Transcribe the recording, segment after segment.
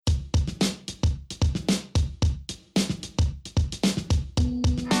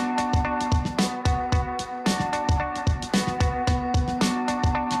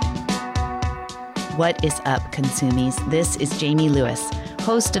What is up, Consumies? This is Jamie Lewis,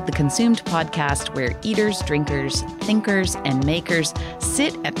 host of the Consumed podcast, where eaters, drinkers, thinkers, and makers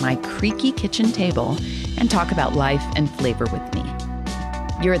sit at my creaky kitchen table and talk about life and flavor with me.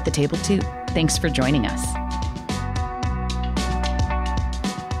 You're at the table too. Thanks for joining us.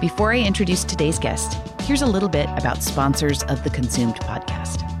 Before I introduce today's guest, here's a little bit about sponsors of the Consumed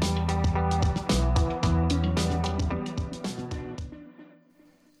podcast.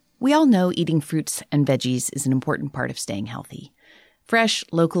 We all know eating fruits and veggies is an important part of staying healthy. Fresh,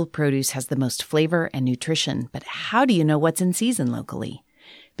 local produce has the most flavor and nutrition, but how do you know what's in season locally?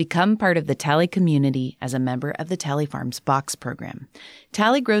 Become part of the Tally community as a member of the Tally Farms Box program.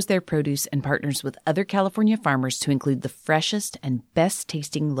 Tally grows their produce and partners with other California farmers to include the freshest and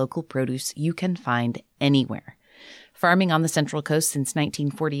best-tasting local produce you can find anywhere. Farming on the Central Coast since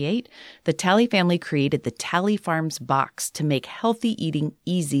 1948, the Tally family created the Tally Farms Box to make healthy eating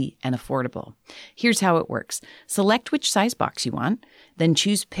easy and affordable. Here's how it works. Select which size box you want, then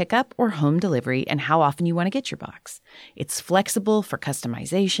choose pickup or home delivery and how often you want to get your box. It's flexible for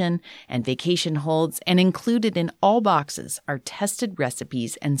customization and vacation holds, and included in all boxes are tested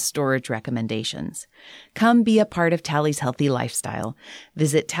recipes and storage recommendations. Come be a part of Tally's healthy lifestyle.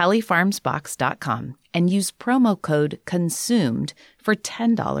 Visit tallyfarmsbox.com and use promo code CONSUMED for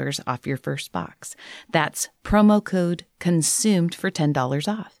 $10 off your first box. That's promo code CONSUMED for $10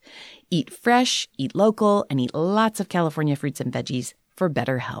 off. Eat fresh, eat local, and eat lots of California fruits and veggies for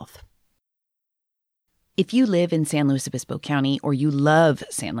better health. If you live in San Luis Obispo County or you love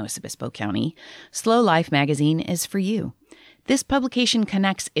San Luis Obispo County, Slow Life magazine is for you. This publication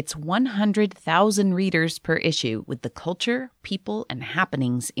connects its 100,000 readers per issue with the culture, people, and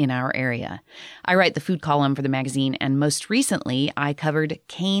happenings in our area. I write the food column for the magazine, and most recently, I covered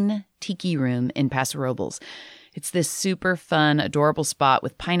Cane Tiki Room in Paso Robles. It's this super fun, adorable spot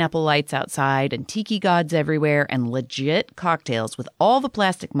with pineapple lights outside and tiki gods everywhere and legit cocktails with all the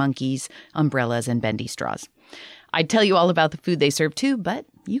plastic monkeys, umbrellas, and bendy straws. I'd tell you all about the food they serve too, but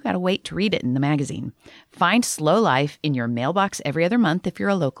you gotta wait to read it in the magazine. Find Slow Life in your mailbox every other month if you're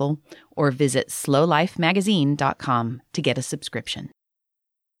a local, or visit slowlifemagazine.com to get a subscription.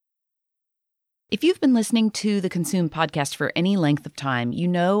 If you've been listening to the Consume podcast for any length of time, you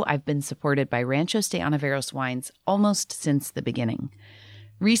know I've been supported by Ranchos de Ontiveros wines almost since the beginning.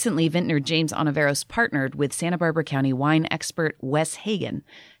 Recently, vintner James Ontiveros partnered with Santa Barbara County wine expert Wes Hagen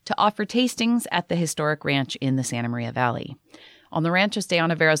to offer tastings at the historic ranch in the Santa Maria Valley. On the Ranchos de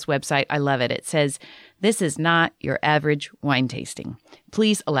Ontiveros website, I love it. It says, "This is not your average wine tasting.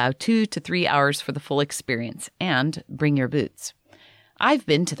 Please allow 2 to 3 hours for the full experience and bring your boots." I've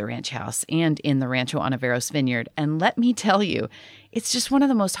been to the ranch house and in the Rancho Ontiveros vineyard, and let me tell you, it's just one of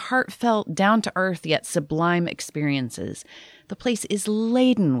the most heartfelt, down-to-earth yet sublime experiences. The place is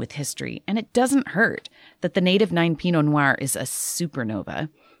laden with history, and it doesn't hurt that the Native 9 Pinot Noir is a supernova.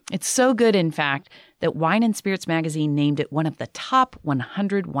 It's so good, in fact, that Wine and Spirits magazine named it one of the top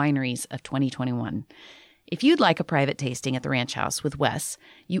 100 wineries of 2021. If you'd like a private tasting at the ranch house with Wes,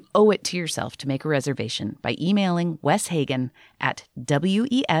 you owe it to yourself to make a reservation by emailing Wes Hagen at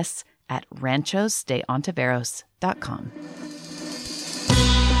wes@ranchosdeontiveros.com.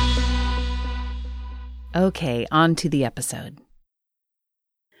 Okay, on to the episode.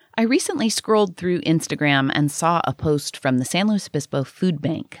 I recently scrolled through Instagram and saw a post from the San Luis Obispo Food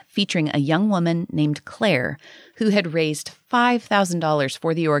Bank featuring a young woman named Claire who had raised $5,000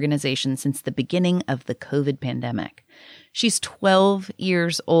 for the organization since the beginning of the COVID pandemic. She's 12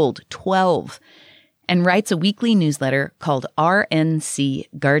 years old, 12, and writes a weekly newsletter called RNC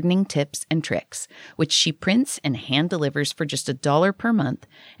Gardening Tips and Tricks, which she prints and hand delivers for just $1 per month,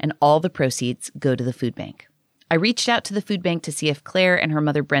 and all the proceeds go to the food bank. I reached out to the food bank to see if Claire and her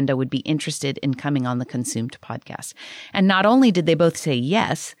mother Brenda would be interested in coming on the Consumed podcast. And not only did they both say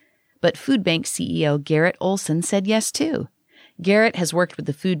yes, but food bank CEO Garrett Olson said yes too. Garrett has worked with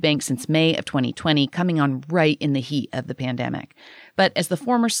the food bank since May of 2020, coming on right in the heat of the pandemic. But as the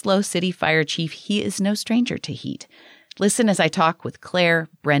former SLO City fire chief, he is no stranger to heat. Listen as I talk with Claire,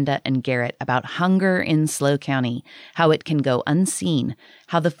 Brenda, and Garrett about hunger in SLO County, how it can go unseen,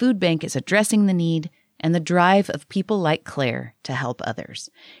 how the food bank is addressing the need, and the drive of people like Claire to help others.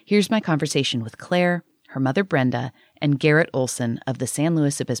 Here's my conversation with Claire, her mother Brenda, and Garrett Olson of the San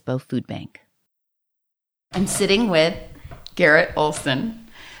Luis Obispo Food Bank. I'm sitting with Garrett Olson,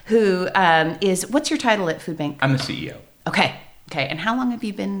 who is, what's your title at Food Bank? I'm the CEO. Okay. And how long have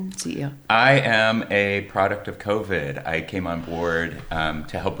you been CEO? I am a product of COVID. I came on board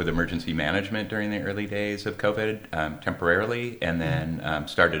to help with emergency management during the early days of COVID temporarily, and then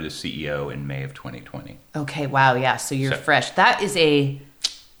started as CEO in May of 2020. Okay, wow, yeah, so you're fresh. That is a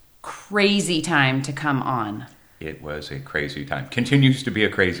crazy time to come on. It was a crazy time. Continues to be a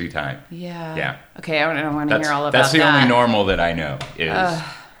crazy time. Yeah. Yeah. Okay, I want to hear all about that. That's the only normal that I know is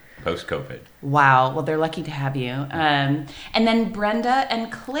post-COVID. Wow. Well, they're lucky to have you. And then Brenda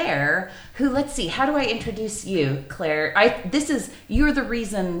and Claire, who, let's see, how do I introduce you, Claire? You're the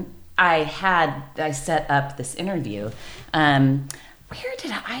reason I set up this interview. Where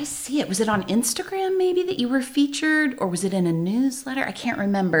did I see it? Was it on Instagram maybe that you were featured, or was it in a newsletter? I can't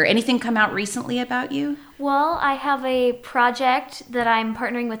remember. Anything come out recently about you? Well, I have a project that I'm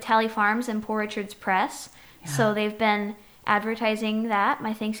partnering with Tally Farms and Poor Richard's Press. Yeah. So they've been advertising that,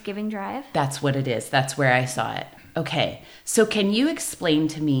 my Thanksgiving drive. That's what it is. That's where I saw it. Okay. So can you explain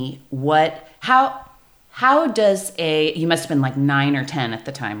to me how does you must have been like 9 or 10 at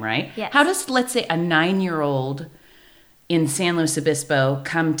the time, right? Yes. How does, let's say, a 9-year-old in San Luis Obispo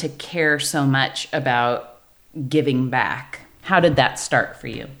come to care so much about giving back? How did that start for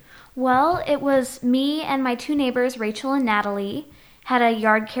you? Well, it was me and my 2 neighbors, Rachel and Natalie, had a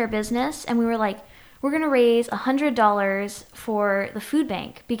yard care business, and we were like, we're going to raise $100 for the food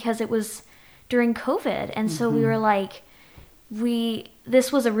bank because it was during COVID. And so we were like,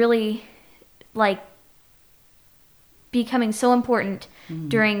 this was a really like becoming so important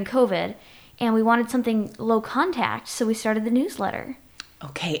during COVID. And we wanted something low contact, so we started the newsletter.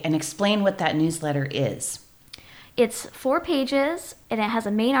 Okay, and explain what that newsletter is. It's 4 pages, and it has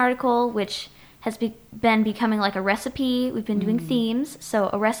a main article, which has been becoming like a recipe. We've been doing themes, so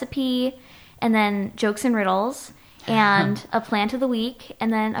a recipe, and then jokes and riddles, and a plant of the week,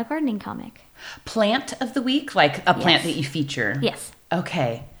 and then a gardening comic. Plant of the week? Like a plant that you feature? Yes.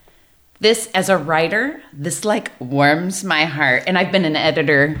 Okay. This, as a writer, this like warms my heart. And I've been an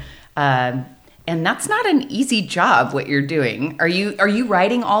editor, and that's not an easy job, what you're doing. Are you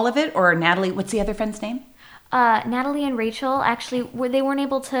writing all of it? Or Natalie, what's the other friend's name? Natalie and Rachel, actually, they weren't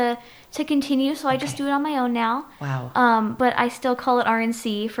able to continue, so I just do it on my own now. Wow. But I still call it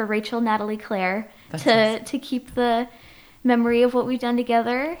RNC for Rachel, Natalie, Claire, nice. To keep the memory of what we've done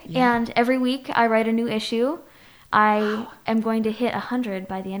together. Yeah. And every week I write a new issue. I am going to hit 100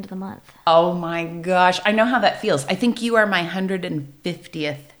 by the end of the month. Oh my gosh. I know how that feels. I think you are my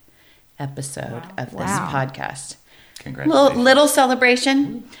 150th episode of this podcast. Congratulations. Little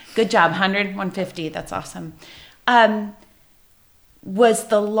celebration. Good job. 100, 150. That's awesome. Was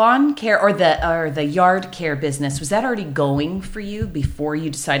the lawn care or the yard care business, was that already going for you before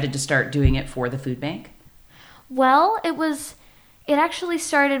you decided to start doing it for the food bank? Well, it actually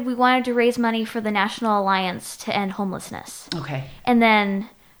started, we wanted to raise money for the National Alliance to End Homelessness. Okay. And then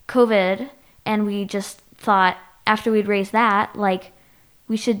COVID, and we just thought after we'd raised that, like,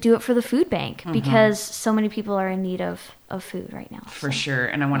 we should do it for the food bank because so many people are in need of food right now. For sure,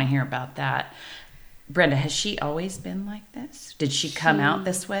 and I want to hear about that. Brenda, has she always been like this? Did she come out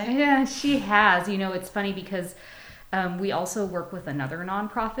this way? Yeah, she has. You know, it's funny because we also work with another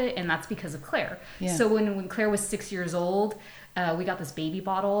nonprofit, and that's because of Claire. Yeah. So when Claire was 6 years old, we got this baby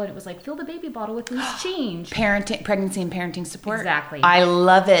bottle, and it was like, fill the baby bottle with loose change. Pregnancy and parenting support. Exactly. I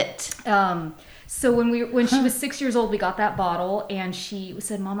love it. So when she was 6 years old, we got that bottle, and she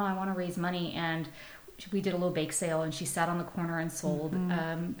said, "Mama, I want to raise money." And we did a little bake sale, and she sat on the corner and sold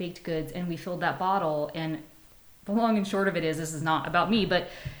baked goods, and we filled that bottle. And the long and short of it is, this is not about me, but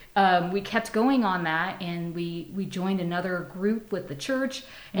we kept going on that, and we joined another group with the church,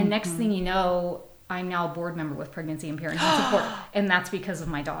 and next thing you know, I'm now a board member with Pregnancy and Parenting Support, and that's because of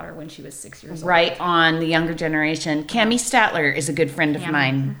my daughter when she was 6 years old. Right on, the younger generation. Cammie Statler is a good friend of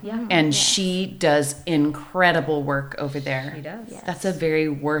mine, and she does incredible work over there. She does. Yes. That's a very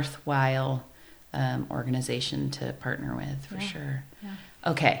worthwhile organization to partner with, for sure. Yeah.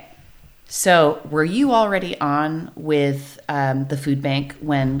 Okay, so were you already on with the food bank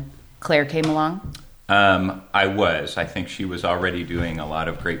when Claire came along? I was. I think she was already doing a lot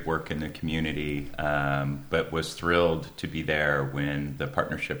of great work in the community, but was thrilled to be there when the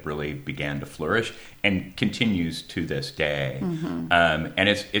partnership really began to flourish and continues to this day. And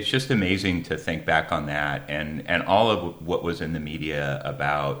it's just amazing to think back on that and all of what was in the media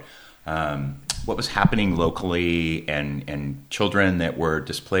about what was happening locally and children that were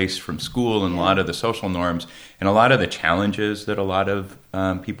displaced from school and a lot of the social norms and a lot of the challenges that a lot of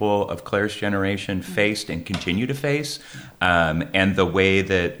people of Claire's generation faced and continue to face, and the way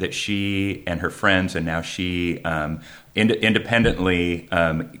that she and her friends and now she independently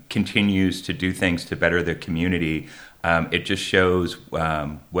continues to do things to better the community. It just shows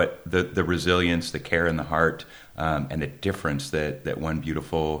what the resilience, the care, and the heart, and the difference that one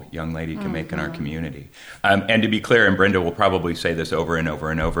beautiful young lady can make in our community. And to be clear, and Brenda will probably say this over and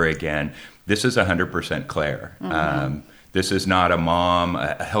over and over again, this is 100% Claire. This is not a mom,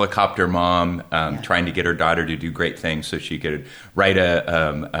 a helicopter mom, trying to get her daughter to do great things so she could write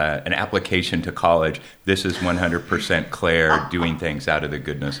an application to college. This is 100% Claire doing things out of the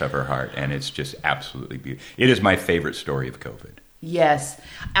goodness of her heart, and it's just absolutely beautiful. It is my favorite story of COVID. Yes.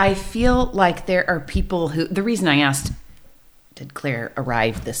 I feel like there are people who, the reason I asked, did Claire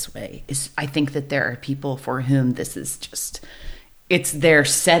arrive this way, is I think that there are people for whom this is just, it's their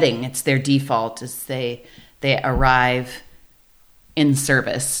setting, it's their default, is they arrive in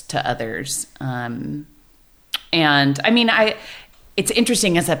service to others. And I mean, it's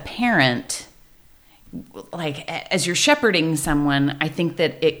interesting as a parent, like as you're shepherding someone, I think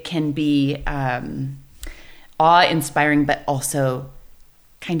that it can be awe-inspiring, but also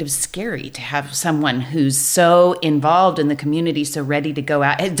kind of scary to have someone who's so involved in the community, so ready to go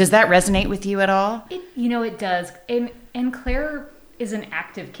out. Does that resonate with you at all? It does. And Claire is an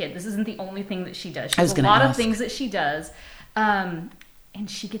active kid. This isn't the only thing that she does. She has a lot of things that she does. And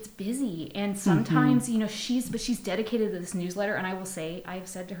she gets busy. And sometimes, she's dedicated to this newsletter. And I will say, I've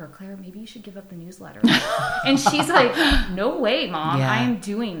said to her, Claire, maybe you should give up the newsletter. And she's like, no way, Mom, I am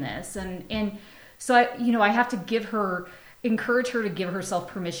doing this. And so I have to encourage her to give herself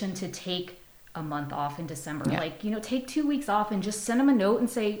permission to take a month off in December. Yeah. Take 2 weeks off and just send them a note and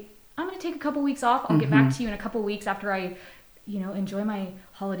say, I'm going to take a couple weeks off. I'll get back to you in a couple weeks after I, enjoy my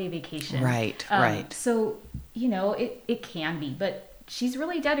holiday vacation. Right. So, it can be, but she's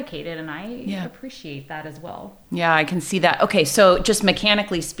really dedicated, and I appreciate that as well. Yeah, I can see that. Okay, so just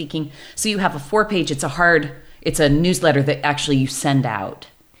mechanically speaking, so you have a 4-page, it's a newsletter that actually you send out.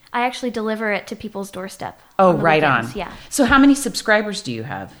 I actually deliver it to people's doorstep. Oh, right weekends. on. Yeah. So how many subscribers do you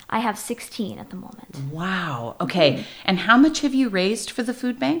have? I have 16 at the moment. Wow. Okay. Mm-hmm. And how much have you raised for the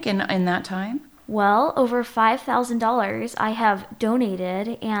food bank in that time? Well, over $5,000 I have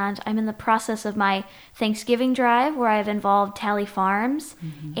donated, and I'm in the process of my Thanksgiving drive where I've involved Tally Farms,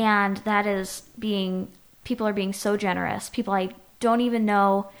 and that is people are being so generous. People I don't even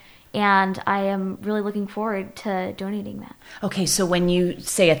know, and I am really looking forward to donating that. Okay, so when you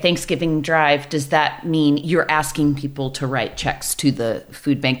say a Thanksgiving drive, does that mean you're asking people to write checks to the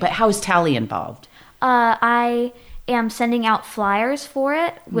food bank? But how is Tally involved? I am sending out flyers for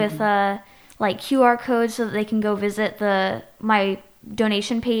it with QR codes so that they can go visit my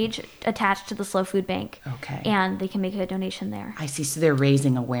donation page attached to the Slow Food Bank. Okay. And they can make a donation there. I see. So they're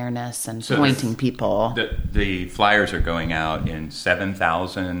raising awareness and pointing people. The flyers are going out in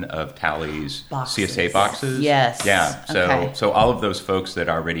 7,000 of Tally's CSA boxes. Yes. Yeah. So all of those folks that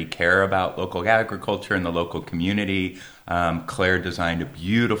already care about local agriculture and the local community, Claire designed a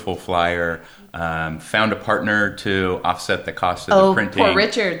beautiful flyer, found a partner to offset the cost of the printing. Poor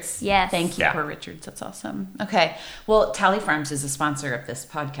Richards. Yes. Thank you, Poor Richards. That's awesome. Okay. Well, Tally Farms is a sponsor of this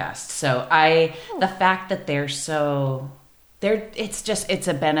podcast. So the fact that it's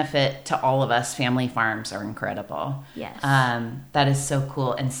a benefit to all of us. Family farms are incredible. Yes. That is so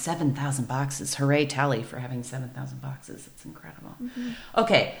cool. And 7,000 boxes. Hooray, Tally, for having 7,000 boxes. It's incredible. Mm-hmm.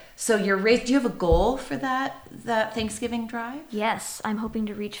 Okay. So do you have a goal for that Thanksgiving drive? Yes. I'm hoping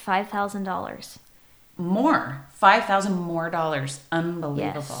to reach $5,000. More. $5,000 more dollars.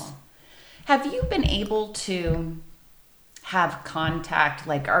 Unbelievable. Yes. Have you been able to have contact?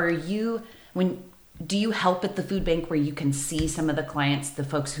 Do you help at the food bank where you can see some of the clients, the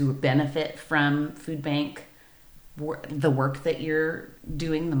folks who benefit from food bank, the work that you're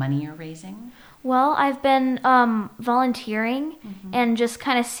doing, the money you're raising? Well, I've been volunteering and just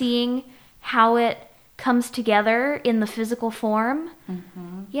kind of seeing how it comes together in the physical form.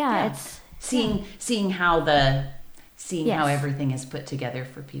 Mm-hmm. Yeah, it's seeing how how everything is put together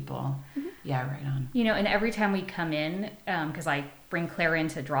for people. Mm-hmm. Yeah, right on. And every time we come in, because I bring Claire in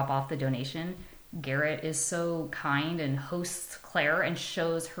to drop off the donation, Garrett is so kind and hosts Claire and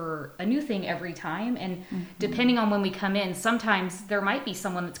shows her a new thing every time. And depending on when we come in, sometimes there might be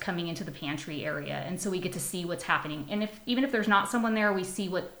someone that's coming into the pantry area. And so we get to see what's happening. And even if there's not someone there, we see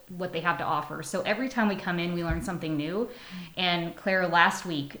what they have to offer. So every time we come in, we learn something new. And Claire last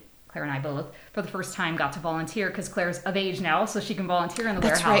week, Claire and I both, for the first time, got to volunteer because Claire's of age now, so she can volunteer in the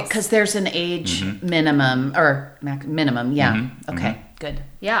warehouse. That's right, because there's an age minimum, or minimum, yeah. Mm-hmm. Okay, good.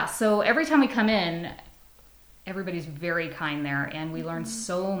 Yeah, so every time we come in, everybody's very kind there, and we learn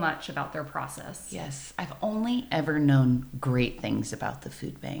so much about their process. Yes, I've only ever known great things about the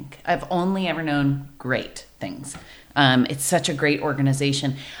food bank. I've only ever known great things. It's such a great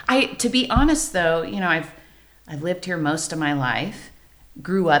organization. To be honest, though, I've lived here most of my life.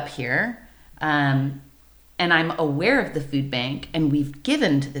 Grew up here, and I'm aware of the food bank, and we've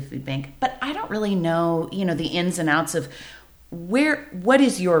given to the food bank, but I don't really know, the ins and outs of what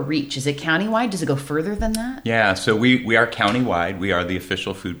is your reach? Is it countywide? Does it go further than that? Yeah, so we are countywide. We are the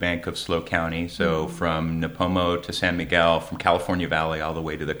official food bank of SLO County. So from Nipomo to San Miguel, from California Valley all the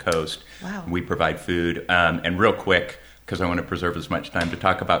way to the coast, Wow. we provide food. And real quick, because I want to preserve as much time to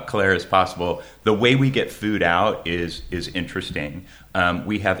talk about Claire as possible, the way we get food out is interesting.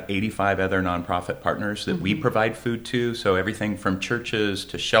 We have 85 other nonprofit partners that we provide food to, so everything from churches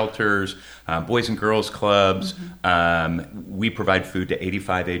to shelters, boys and girls clubs. We provide food to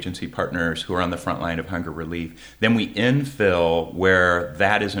 85 agency partners who are on the front line of hunger relief. Then we infill where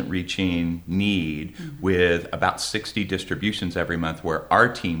that isn't reaching need with about 60 distributions every month where our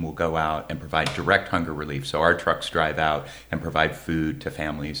team will go out and provide direct hunger relief. So our trucks drive out and provide food to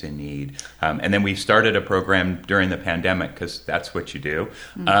families in need. And then we started a program during the pandemic because that's what you do.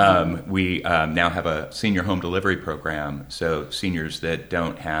 We now have a senior home delivery program, so seniors that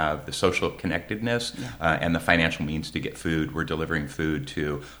don't have the social connectedness and the financial means to get food, we're delivering food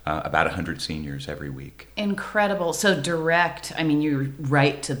to about 100 seniors every week. Incredible. So direct, I mean, you're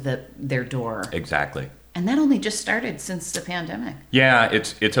right to their door. Exactly. And that only just started since the pandemic. Yeah,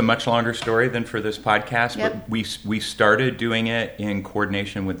 it's a much longer story than for this podcast, Yep. but we started doing it in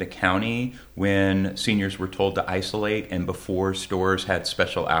coordination with the county when seniors were told to isolate and before stores had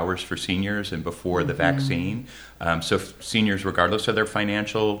special hours for seniors and before the vaccine. So seniors, regardless of their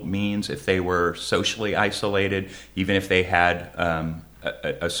financial means, if they were socially isolated, even if they had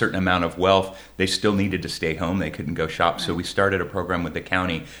a certain amount of wealth, they still needed to stay home. They couldn't go shop. So we started a program with the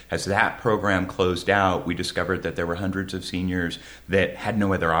county. As that program closed out, we discovered that there were hundreds of seniors that had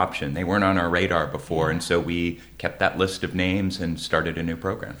no other option. They weren't on our radar before. And so we kept that list of names and started a new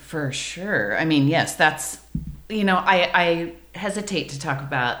program. For sure. I mean, yes, that's, I hesitate to talk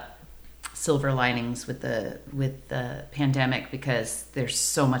about silver linings with the pandemic because there's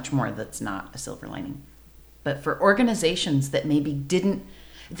so much more that's not a silver lining. But for organizations that maybe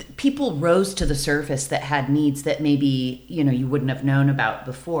people rose to the surface that had needs that maybe, you wouldn't have known about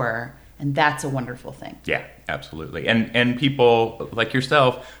before. And that's a wonderful thing. Yeah, absolutely. And people like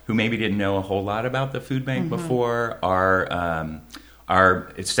yourself who maybe didn't know a whole lot about the food bank before are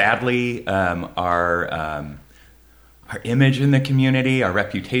sadly, our image in the community, our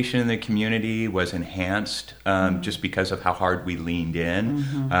reputation in the community was enhanced just because of how hard we leaned in.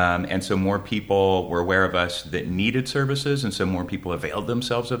 And so more people were aware of us that needed services, and so more people availed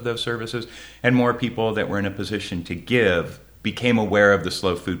themselves of those services, and more people that were in a position to give became aware of the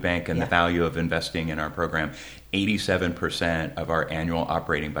SLO Food Bank and the value of investing in our program. 87% of our annual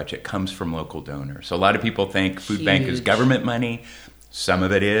operating budget comes from local donors. So a lot of people think food bank is government money. Some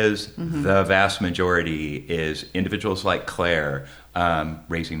of it is. The vast majority is individuals like Claire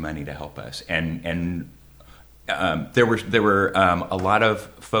raising money to help us. And there were a lot of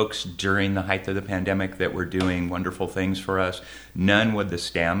folks during the height of the pandemic that were doing wonderful things for us. None with the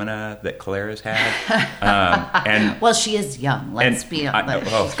stamina that Claire has had. Well, she is young. Let's be honest.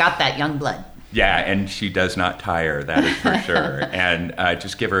 She's got that young blood. Yeah, and she does not tire, that is for sure. And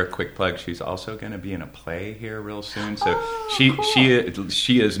just give her a quick plug. She's also going to be in a play here real soon. So she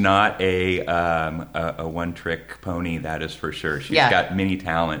is not a one-trick pony, that is for sure. She's got many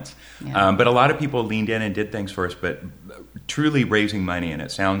talents. Yeah. But a lot of people leaned in and did things for us, but truly raising money, and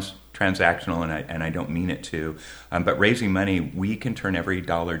it sounds transactional, and I don't mean it to, but raising money, we can turn every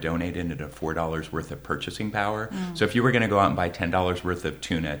dollar donated into $4 worth of purchasing power. So if you were going to go out and buy $10 worth of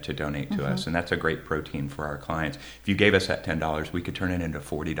tuna to donate to us, and that's a great protein for our clients, if you gave us that $10, we could turn it into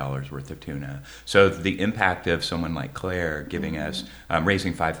 $40 worth of tuna. So the impact of someone like Claire giving us,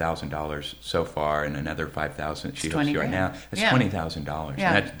 raising $5,000 so far, and another $5,000 she helps you right now, it's $20,000.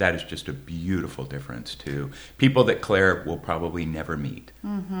 Yeah. And that is just a beautiful difference to people that Claire will probably never meet.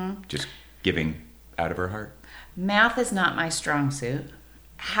 Just giving out of her heart. Math is not my strong suit.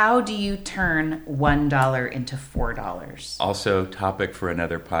 How do you turn $1 into $4? Also, topic for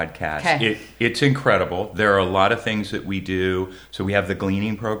another podcast. Okay. It's incredible. There are a lot of things that we do. So we have the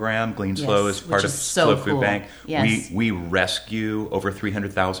gleaning program. Glean SLO is part of SLO Food Bank. Yes. We rescue over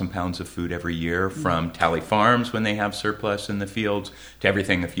 300,000 pounds of food every year from Tally Farms when they have surplus in the fields to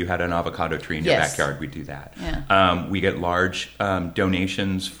everything. If you had an avocado tree in your backyard, we do that. Yeah. We get large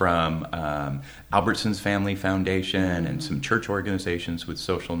donations from Albertsons Family Foundation and some church organizations with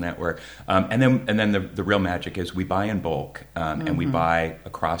social network. And then the real magic is we buy in bulk and we buy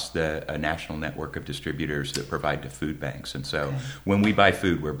across a national network of distributors that provide to food banks. And so when we buy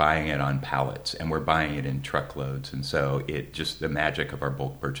food, we're buying it on pallets and we're buying it in truckloads. And so the magic of our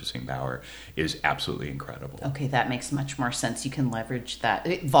bulk purchasing power is absolutely incredible. Okay, that makes much more sense. You can leverage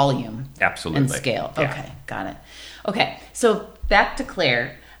that volume Absolutely. and scale. Yeah. Okay, got it. Okay, so back to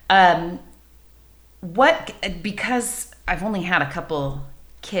Claire. because I've only had a couple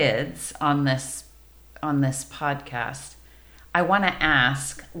kids on this podcast, I want to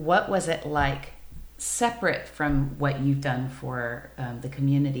ask, what was it like, separate from what you've done for the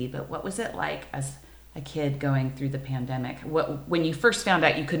community, but what was it like as a kid going through the pandemic? When you first found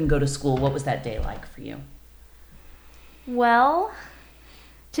out you couldn't go to school, what was that day like for you? Well,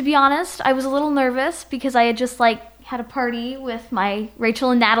 to be honest, I was a little nervous because I had just had a party with my Rachel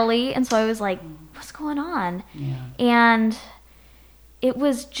and Natalie, and so I was like, what's going on? Yeah. And it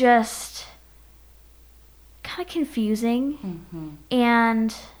was just kind of confusing. Mm-hmm.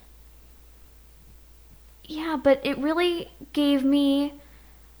 And yeah, but it really gave me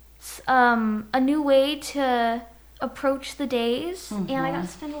a new way to approach the days, and I got to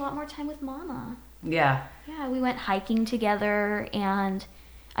spend a lot more time with Mama. Yeah. Yeah, we went hiking together, and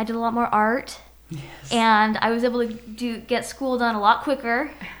I did a lot more art. Yes. And I was able to get school done a lot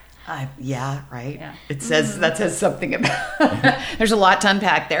quicker. Yeah, right. Yeah. It says that says something about. There's a lot to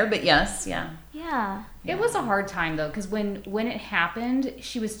unpack there, but yes, yeah. Yeah. It was a hard time though, because when it happened,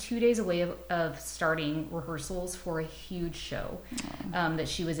 she was 2 days away of starting rehearsals for a huge show that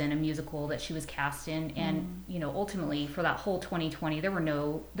she was in, a musical that she was cast in, and ultimately for that whole 2020,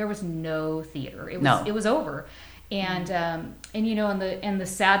 there was no theater. It was over, and and the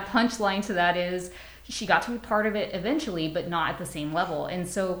sad punchline to that is she got to be part of it eventually, but not at the same level, and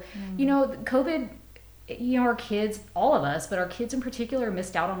so COVID. Our kids, all of us, but our kids in particular,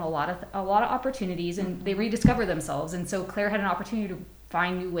 missed out on a lot of opportunities, and they rediscover themselves. And so Claire had an opportunity to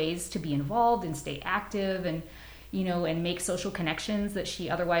find new ways to be involved and stay active, and and make social connections that she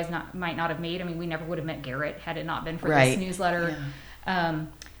otherwise might not have made. I mean, we never would have met Garrett had it not been for this newsletter. Yeah.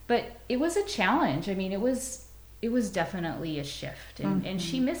 But it was a challenge. I mean, it was definitely a shift, and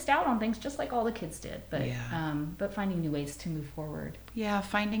she missed out on things just like all the kids did. But but finding new ways to move forward. Yeah,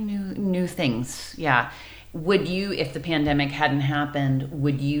 finding new things. Yeah. Would you, if the pandemic hadn't happened,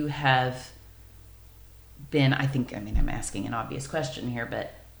 would you have been? I'm asking an obvious question here,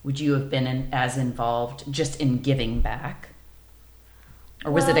 but would you have been as involved just in giving back,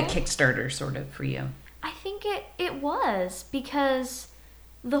 or was it a Kickstarter sort of for you? I think it was, because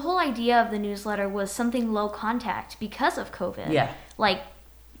the whole idea of the newsletter was something low contact because of COVID. Yeah. Like,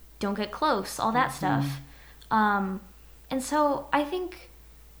 don't get close, all that stuff. And so I think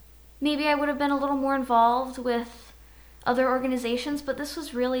maybe I would have been a little more involved with other organizations, but this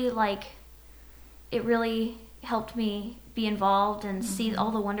was really it really helped me be involved and see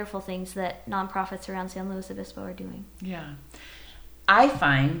all the wonderful things that nonprofits around San Luis Obispo are doing. Yeah. I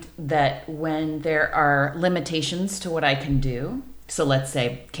find that when there are limitations to what I can do, so let's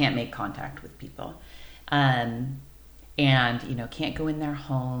say can't make contact with people, and can't go in their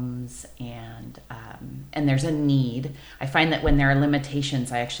homes, and there's a need. I find that when there are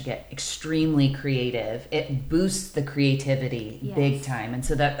limitations, I actually get extremely creative. It boosts the creativity big time, and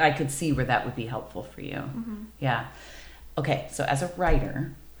so that I could see where that would be helpful for you. Yeah. Okay, so as a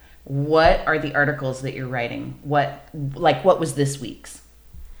writer, what are the articles that you're writing? What was this week's?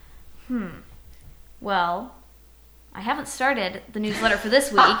 Well, I haven't started the newsletter for this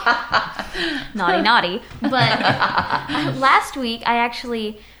week. Naughty. But last week, I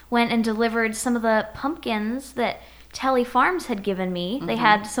actually went and delivered some of the pumpkins that Tally Farms had given me. They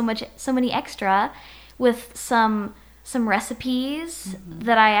had so many extra with some recipes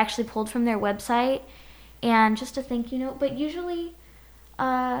that I actually pulled from their website, and just a thank you note. But usually,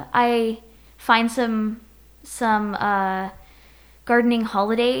 I find some gardening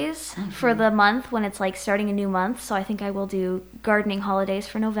holidays for the month when it's starting a new month. So I think I will do gardening holidays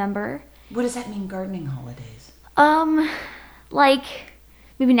for November. What does that mean, gardening holidays? Like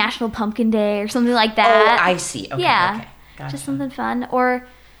maybe National Pumpkin Day or something like that. Oh, I see. Okay, yeah. Okay. Gotcha. Just something fun. Or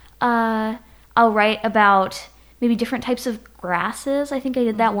I'll write about maybe different types of grasses. I think I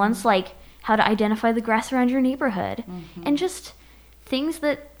did that once, like how to identify the grass around your neighborhood. And just things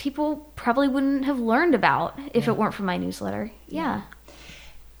that people probably wouldn't have learned about if it weren't for my newsletter. Yeah.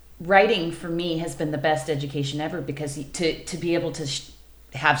 Writing for me has been the best education ever, because to be able to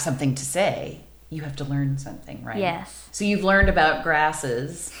have something to say, you have to learn something, right? Yes. So you've learned about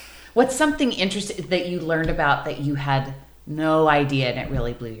grasses. What's something interesting that you learned about that you had no idea and it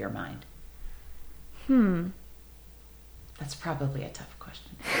really blew your mind? That's probably a tough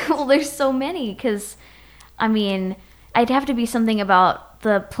question. Well, there's so many, because, I'd have to be something about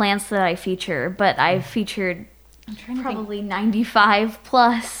the plants that I feature, but I've featured probably 95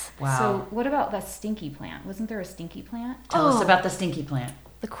 plus. Wow. So what about that stinky plant? Wasn't there a stinky plant? Tell us about the stinky plant.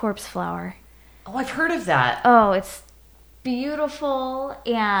 The corpse flower. Oh, I've heard of that. Oh, it's beautiful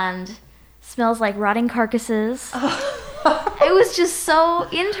and smells like rotting carcasses. It It was just so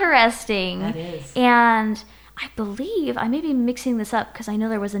interesting. That is. And I believe, I may be mixing this up because I know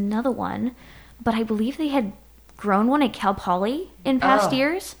there was another one, but I believe they had grown one at Cal Poly in past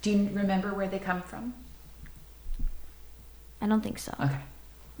years. Do you remember where they come from? I don't think so. Okay.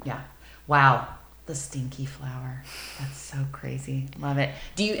 Yeah. Wow. The stinky flower. That's so crazy. Love it.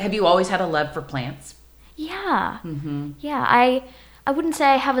 Have you always had a love for plants? Yeah. Yeah, I wouldn't say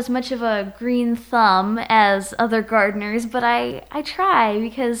I have as much of a green thumb as other gardeners, but I try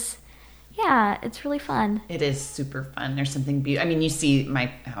because, yeah, it's really fun. It is super fun. There's something beautiful. I mean, you see my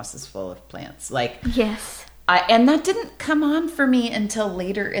house is full of plants. Like, Yes. and that didn't come on for me until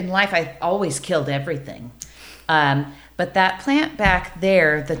later in life. I always killed everything. But that plant back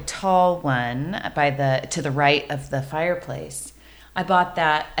there, the tall one to the right of the fireplace, I bought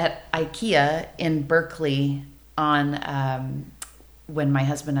that at IKEA in Berkeley when my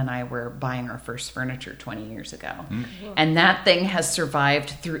husband and I were buying our first furniture 20 years ago. And that thing has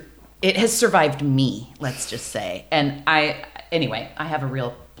survived it has survived me, let's just say. And I have a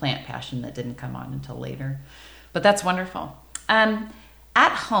real plant passion that didn't come on until later. But that's wonderful.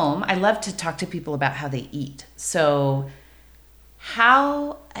 At home, I love to talk to people about how they eat. So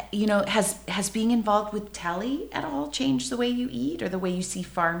how, has being involved with Tally at all changed the way you eat or the way you see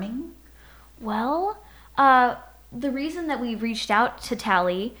farming? Well, the reason that we reached out to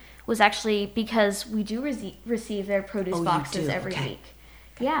Tally was actually because we do receive their produce boxes every week.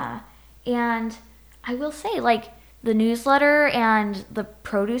 Yeah. And I will say, like, the newsletter and the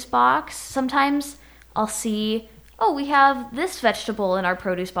produce box, sometimes I'll see, we have this vegetable in our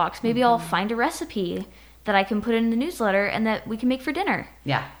produce box. Maybe I'll find a recipe that I can put in the newsletter and that we can make for dinner.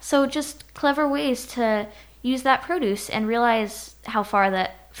 Yeah. So just clever ways to use that produce and realize how far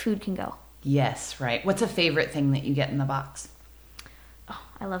that food can go. Yes, right. What's a favorite thing that you get in the box? Oh,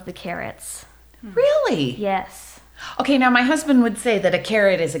 I love the carrots. Really? Yes. Okay, now my husband would say that a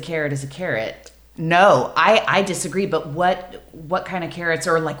carrot is a carrot is a carrot. No, I disagree, but what kind of carrots,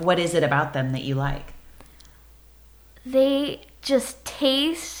 or like what is it about them that you like? They just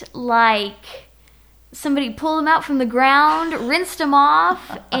taste like somebody pulled them out from the ground, rinsed them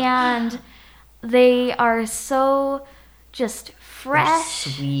off, and they are so just fresh.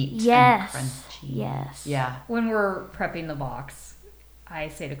 They're sweet and crunchy. Yes. Yeah. When we're prepping the box, I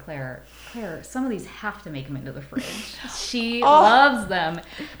say to Claire, some of these have to make them into the fridge. She loves them.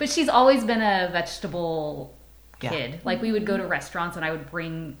 But she's always been a vegetable kid. Like, we would go to restaurants and I would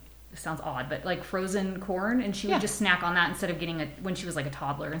bring, this sounds odd, but like frozen corn, and she would just snack on that instead of getting when she was like a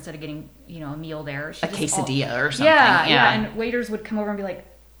toddler, instead of getting, a meal there. A quesadilla or something. Yeah. And waiters would come over and be like,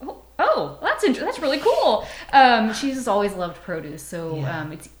 oh, that's really cool. She's just always loved produce. So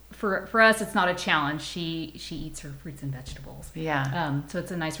it's for us, it's not a challenge. She eats her fruits and vegetables. Yeah. So it's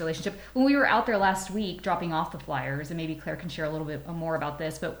a nice relationship. When we were out there last week dropping off the flyers, and maybe Claire can share a little bit more about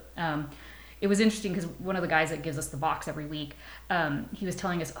this, but it was interesting because one of the guys that gives us the box every week, he was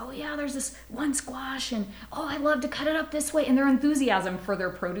telling us, there's this one squash, and I love to cut it up this way. And their enthusiasm for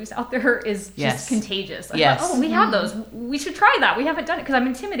their produce out there is just contagious. I thought, we have those. We should try that. We haven't done it because I'm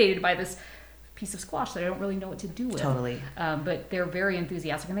intimidated by this piece of squash that I don't really know what to do with. Totally. But they're very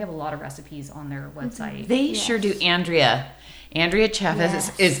enthusiastic, and they have a lot of recipes on their website. They sure do. Andrea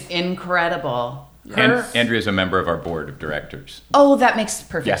Chavez is incredible. Andrea's a member of our board of directors. Oh, that makes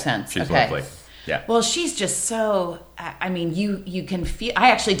perfect sense. She's lovely. Yeah. Well, she's just so, I mean, you can feel, I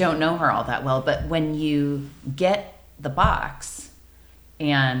actually don't know her all that well, but when you get the box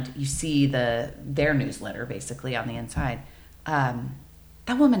and you see their newsletter basically on the inside,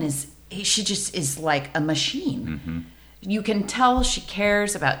 that woman she just is like a machine. Mm-hmm. You can tell she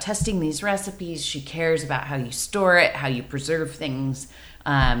cares about testing these recipes. She cares about how you store it, how you preserve things.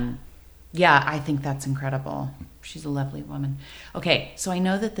 I think that's incredible. She's a lovely woman. Okay, so I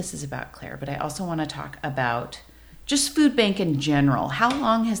know that this is about Claire, but I also want to talk about just Food Bank in general. How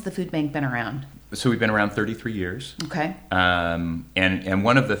long has the Food Bank been around? So we've been around 33 years. Okay. And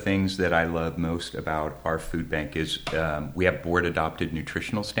one of the things that I love most about our food bank is we have board-adopted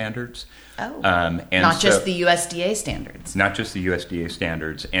nutritional standards. Oh. And not just the USDA standards. Not just the USDA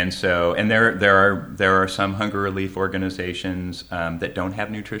standards. And there are some hunger relief organizations that don't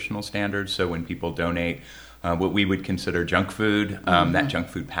have nutritional standards. So when people donate what we would consider junk food, that junk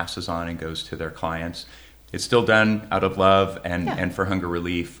food passes on and goes to their clients. It's still done out of love and for hunger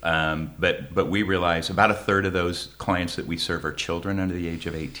relief, but we realize about a third of those clients that we serve are children under the age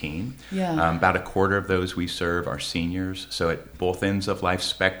of 18. Yeah. About a quarter of those we serve are seniors. So at both ends of life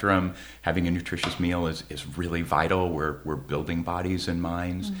spectrum, having a nutritious meal is really vital. We're building bodies and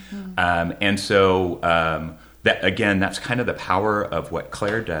minds, that's kind of the power of what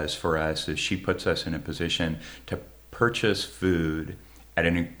Claire does for us. Is she puts us in a position to purchase food at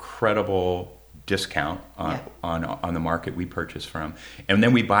an incredible discount on the market we purchase from, and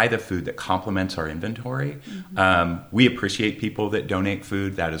then we buy the food that complements our inventory. We appreciate people that donate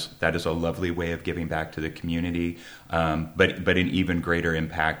food. That is a lovely way of giving back to the community. But an even greater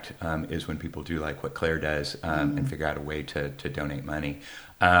impact is when people do like what Claire does and figure out a way to donate money.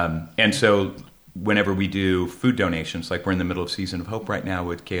 And so whenever we do food donations, like we're in the middle of Season of Hope right now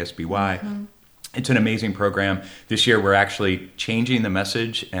with KSBY. It's an amazing program. This year, we're actually changing the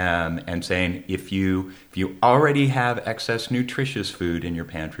message and saying, if you already have excess nutritious food in your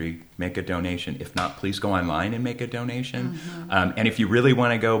pantry, make a donation. If not, please go online and make a donation. And if you really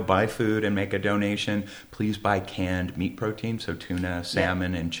want to go buy food and make a donation, please buy canned meat protein, so tuna,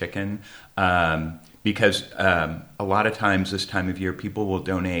 salmon, and chicken. Because a lot of times this time of year, people will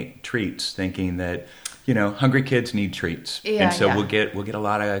donate treats thinking that, hungry kids need treats. And so we'll get a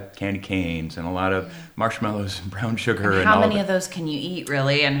lot of candy canes and a lot of marshmallows and brown sugar. And how many of those can you eat,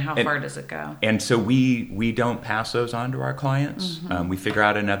 really? And how far does it go? And so we don't pass those on to our clients. We figure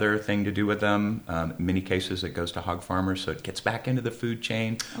out another thing to do with them. In many cases, it goes to hog farmers, so it gets back into the food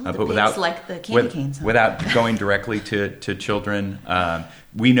chain. But without like the candy canes. Without going directly to children.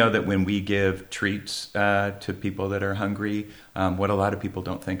 We know that when we give treats to people that are hungry, what a lot of people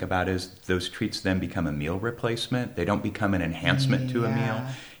don't think about is those treats then become a meal replacement. They don't become an enhancement to a meal.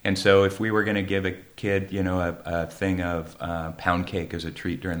 And so if we were going to give a kid, a thing of pound cake as a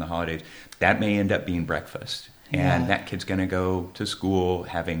treat during the holidays, that may end up being breakfast. And that kid's going to go to school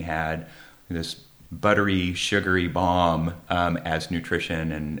having had this buttery, sugary bomb as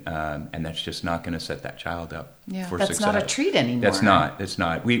nutrition, and that's just not going to set that child up for that's success. That's not a treat anymore. It's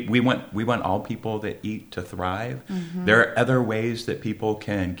not. We want all people that eat to thrive. There are other ways that people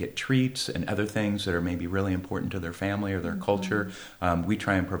can get treats and other things that are maybe really important to their family or their culture. We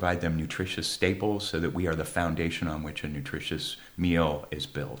try and provide them nutritious staples so that we are the foundation on which a nutritious meal is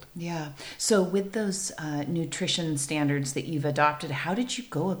built. Yeah. So with those nutrition standards that you've adopted, how did you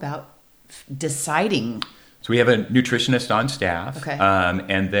go about deciding? So we have a nutritionist on staff. Okay.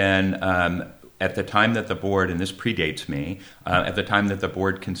 And then at the time that the board, and this predates me, at the time that the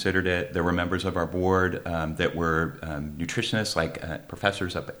board considered it, there were members of our board that were nutritionists, like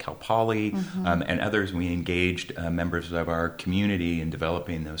professors up at Cal Poly and others. We engaged members of our community in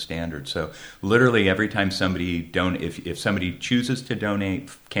developing those standards. So literally every time somebody if somebody chooses to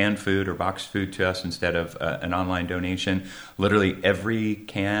donate canned food or boxed food to us instead of an online donation, literally every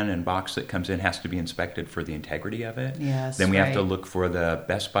can and box that comes in has to be inspected for the integrity of it. Yes, then we have to look for the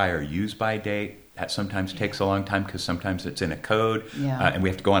best by or use by date. That sometimes takes a long time because sometimes it's in a code. And we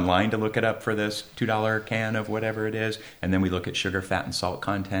have to go online to look it up for this $2 can of whatever it is. And then we look at sugar, fat, and salt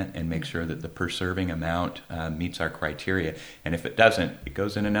content and make sure that the per serving amount meets our criteria. And if it doesn't, it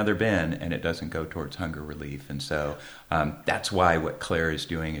goes in another bin and it doesn't go towards hunger relief. And so that's why what Claire is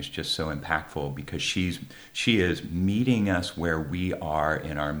doing is just so impactful, because she is meeting us where we are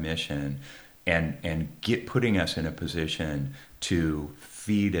in our mission and putting us in a position to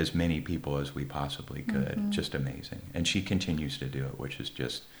feed as many people as we possibly could. Just amazing. And she continues to do it, which is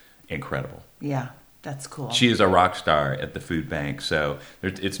just incredible. Yeah, that's cool. She is a rock star at the food bank, so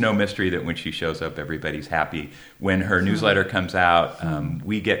it's no mystery that when she shows up, everybody's happy. When her newsletter comes out,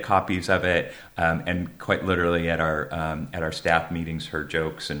 we get copies of it, and quite literally at our staff meetings, her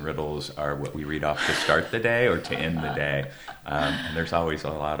jokes and riddles are what we read off to start the day or to end the day. And there's always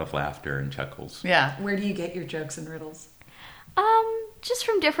a lot of laughter and chuckles. Yeah. Where do you get your jokes and riddles? Just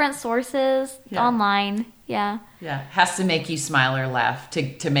from different sources online. Yeah. Has to make you smile or laugh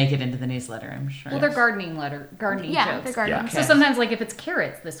to make it into the newsletter, I'm sure. Well, they're gardening jokes. They're gardening. Okay. So sometimes, like if it's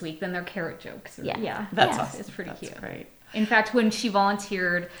carrots this week, then they're carrot jokes. That's awesome. It's pretty cute. Great. In fact, when she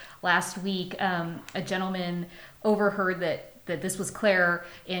volunteered last week, a gentleman overheard that this was Claire,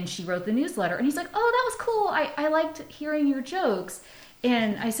 and she wrote the newsletter, and he's like, "Oh, that was cool. I liked hearing your jokes."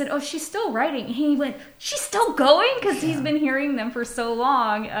 And I said, "Oh, she's still writing." And he went, "She's still going?" Because he's been hearing them for so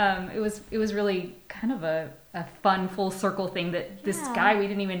long. It was really kind of a fun full circle thing that this guy we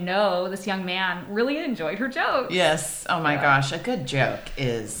didn't even know, this young man, really enjoyed her jokes. Yes. Oh my gosh, a good joke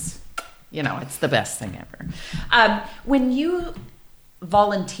is, it's the best thing ever. When you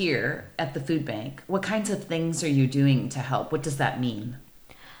volunteer at the food bank, what kinds of things are you doing to help? What does that mean?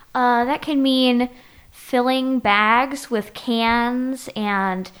 That can mean filling bags with cans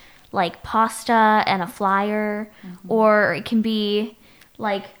and like pasta and a flyer, or it can be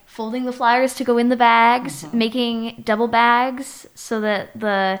like folding the flyers to go in the bags, making double bags so that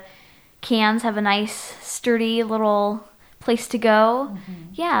the cans have a nice sturdy little place to go.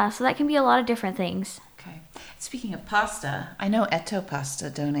 Yeah, so that can be a lot of different things. Okay. Speaking of pasta, I know Etto Pasta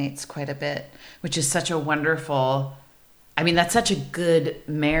donates quite a bit, which is such a wonderful I mean, that's such a good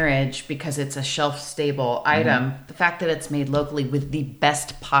marriage because it's a shelf-stable item. The fact that it's made locally with the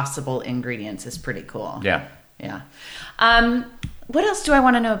best possible ingredients is pretty cool. Yeah. Yeah. What else do I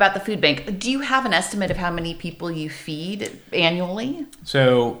want to know about the food bank? Do you have an estimate of how many people you feed annually?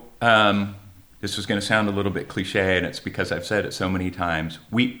 So this is going to sound a little bit cliche, and it's because I've said it so many times.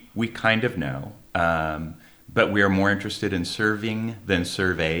 We kind of know, but we are more interested in serving than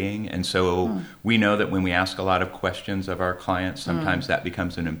surveying. And so we know that when we ask a lot of questions of our clients, sometimes that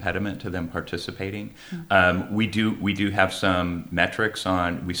becomes an impediment to them participating. We do have some metrics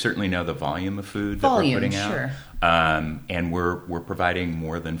on, we certainly know the volume of food that we're putting out. Sure. And we're providing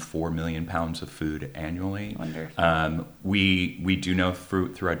more than 4 million pounds of food annually. Wonderful. We do know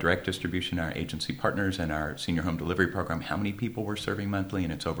through our direct distribution, our agency partners, and our senior home delivery program how many people we're serving monthly,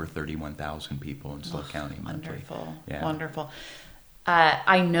 and it's over 31,000 people in SLO County monthly. Wonderful. Yeah. Wonderful.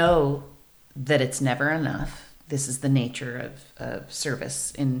 I know that it's never enough. This is the nature of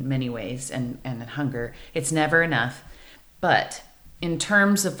service in many ways and hunger. It's never enough. But in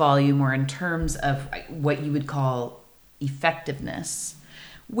terms of volume or in terms of what you would call effectiveness,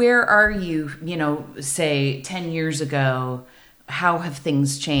 where are you, say 10 years ago? How have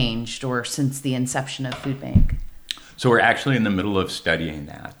things changed or since the inception of Food Bank? So we're actually in the middle of studying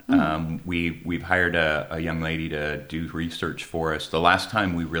that. We've hired a young lady to do research for us. The last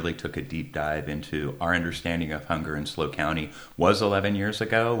time we really took a deep dive into our understanding of hunger in SLO County was 11 years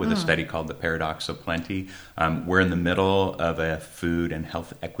ago with a study called The Paradox of Plenty. We're in the middle of a food and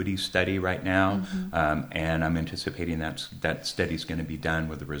health equity study right now, and I'm anticipating that study's going to be done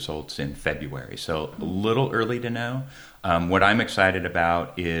with the results in February. So a little early to know. What I'm excited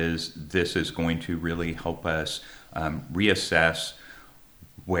about is this is going to really help us reassess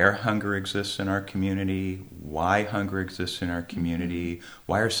where hunger exists in our community, why hunger exists in our community,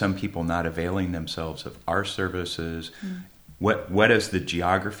 why are some people not availing themselves of our services, what does the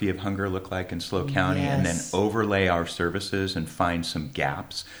geography of hunger look like in SLO County, and then overlay our services and find some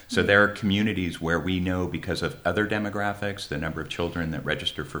gaps. So there are communities where we know because of other demographics, the number of children that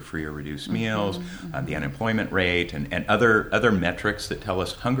register for free or reduced meals, the unemployment rate, and other metrics that tell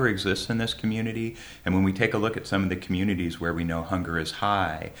us hunger exists in this community. And when we take a look at some of the communities where we know hunger is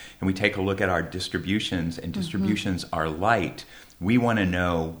high, and we take a look at our distributions, and distributions are light, we want to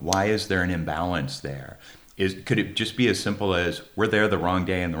know, why is there an imbalance there? Could it just be as simple as we're there the wrong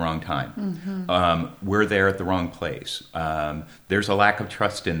day and the wrong time? We're there at the wrong place. There's a lack of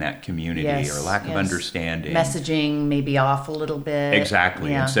trust in that community or lack of understanding. Messaging may be off a little bit. Exactly.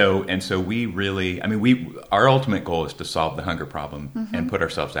 Yeah. And so we really, our ultimate goal is to solve the hunger problem and put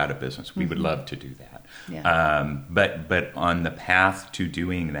ourselves out of business. We would love to do that. Yeah. But on the path to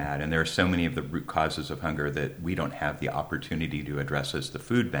doing that, and there are so many of the root causes of hunger that we don't have the opportunity to address as the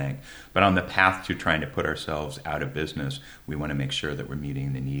food bank, but on the path to trying to put ourselves out of business, we want to make sure that we're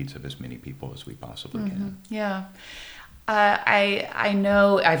meeting the needs of as many people as we possibly can. Yeah. I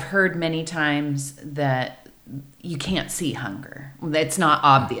know I've heard many times that you can't see hunger. It's not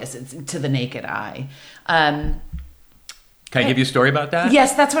obvious. It's to the naked eye. Can I give you a story about that?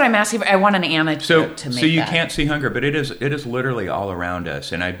 Yes, that's what I'm asking. I want an anecdote to make So you can't see hunger, but it is literally all around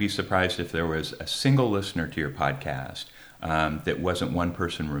us. And I'd be surprised if there was a single listener to your podcast that wasn't one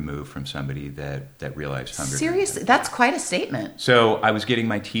person removed from somebody that realized hunger. Seriously? That's quite a statement. So I was getting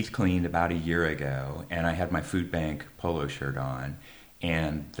my teeth cleaned about a year ago, and I had my food bank polo shirt on.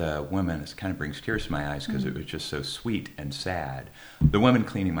 And the woman, this kind of brings tears to my eyes because it was just so sweet and sad. The woman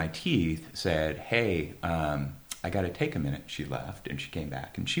cleaning my teeth said, "Hey, I got to take a minute." She left, and she came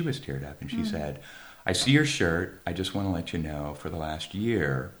back, and she was teared up, and she said, "I see your shirt. I just want to let you know, for the last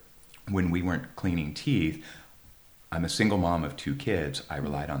year, when we weren't cleaning teeth, I'm a single mom of 2 kids. I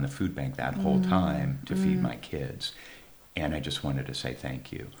relied on the food bank that whole time to feed my kids. And I just wanted to say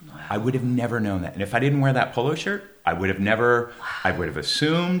thank you." Wow. I would have never known that. And if I didn't wear that polo shirt, I would have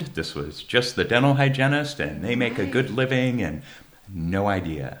assumed this was just the dental hygienist and they make a good living, and no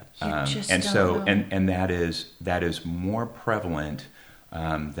idea. And that is more prevalent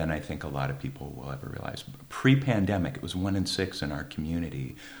than I think a lot of people will ever realize. Pre-pandemic, it was 1 in 6 in our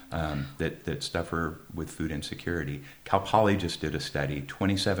community that suffer with food insecurity. Cal Poly just did a study.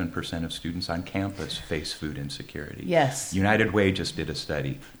 27% of students on campus face food insecurity. Yes. United Way just did a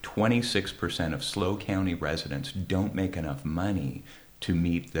study. 26% of SLO County residents don't make enough money to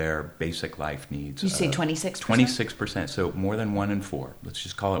meet their basic life needs. You say 26%? 26%, so more than 1 in 4. Let's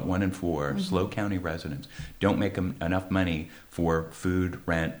just call it 1 in 4. SLO County residents don't make enough money for food,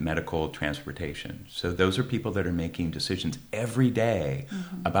 rent, medical, transportation. So those are people that are making decisions every day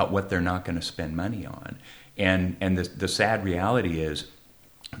about what they're not going to spend money on. And the sad reality is,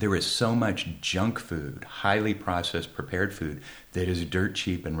 there is so much junk food, highly processed prepared food that is dirt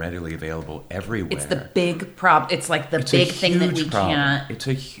cheap and readily available everywhere. It's the big problem. It's like the big thing that we can't. It's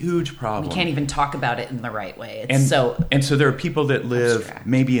a huge problem. We can't even talk about it in the right way. And so there are people that live abstract.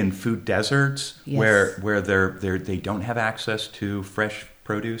 maybe in food deserts Yes. where they don't have access to fresh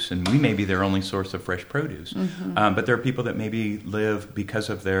produce, and we may be their only source of fresh produce. But there are people that maybe live, because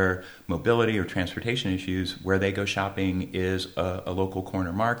of their mobility or transportation issues, where they go shopping is a local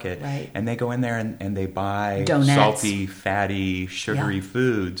corner market, Right. and they go in there and they buy Donuts. salty, fatty, sugary Yeah.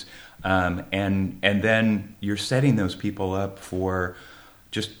 foods, and then you're setting those people up for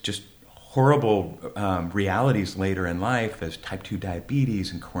just horrible realities later in life, as type 2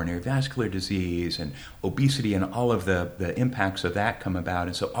 diabetes and coronary vascular disease and obesity, and all of the impacts of that come about.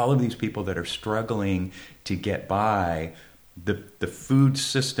 And so all of these people that are struggling to get by, the food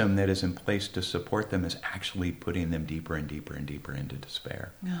system that is in place to support them is actually putting them deeper and deeper and deeper into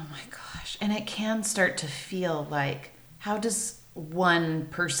despair. Oh my gosh. And it can start to feel like, how does one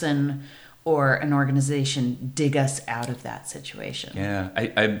person or an organization dig us out of that situation? Yeah,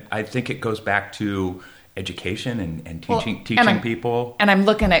 I think it goes back to education and Well, teaching people. And I'm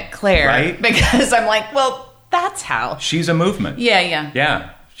looking at Claire, Right? because I'm like, well, that's how. She's a movement. Yeah.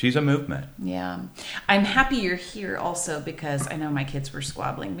 Yeah, she's a movement. Yeah. I'm happy you're here also, because I know my kids were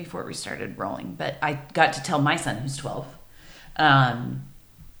squabbling before we started rolling, but I got to tell my son, who's 12,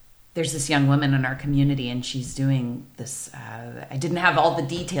 there's this young woman in our community, and she's doing this. I didn't have all the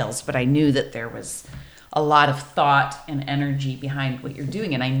details, but I knew that there was a lot of thought and energy behind what you're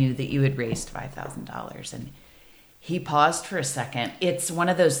doing, and I knew that you had raised $5,000. And he paused for a second. It's one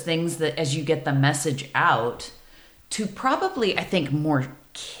of those things that, as you get the message out to probably, I think, more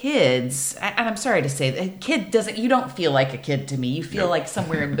kids, and I'm sorry to say, a kid doesn't, you don't feel like a kid to me. You feel like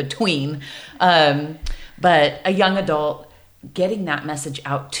somewhere in between. But a young adult, getting that message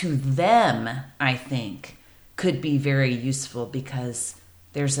out to them, I think, could be very useful, because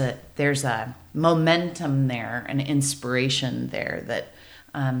there's a momentum there, an inspiration there that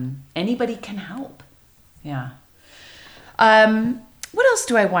anybody can help. Yeah. What else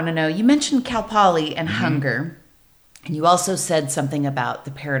do I want to know? You mentioned Cal Poly and hunger, and you also said something about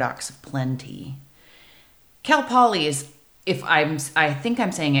the paradox of plenty. Cal Poly is, I think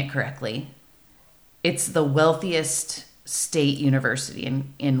I'm saying it correctly, it's the wealthiest state university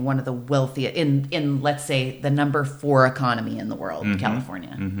in one of the wealthiest, in let's say the number 4 economy in the world,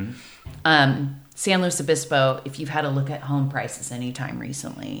 California. San Luis Obispo, if you've had a look at home prices anytime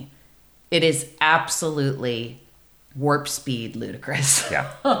recently, it is absolutely warp speed ludicrous.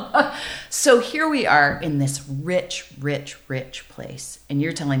 Yeah. So here we are in this rich place, and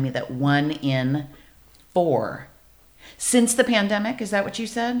you're telling me that 1 in 4 since the pandemic, is that what you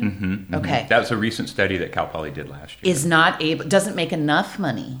said? Okay. That was a recent study that Cal Poly did last year. Doesn't make enough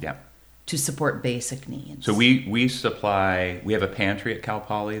money Yeah. to support basic needs. So we have a pantry at Cal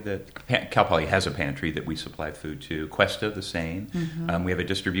Poly Cal Poly has a pantry that we supply food to. Cuesta, the same. We have a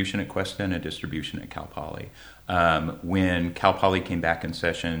distribution at Cuesta and a distribution at Cal Poly. When Cal Poly came back in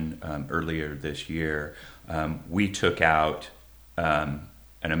session earlier this year, we took out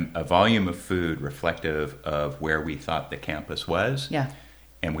a volume of food reflective of where we thought the campus was. Yeah.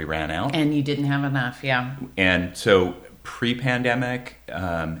 And we ran out. And you didn't have enough, yeah. And so pre-pandemic,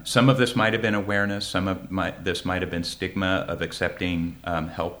 some of this might have been awareness, this might have been stigma of accepting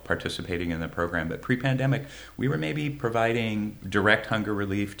help participating in the program. But pre-pandemic, we were maybe providing direct hunger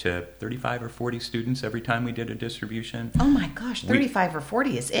relief to 35 or 40 students every time we did a distribution. Oh my gosh, 35 or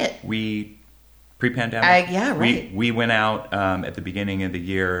 40 is it. Pre-pandemic, yeah, right. We went out at the beginning of the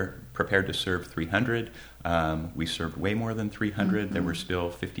year prepared to serve 300. We served way more than 300. There were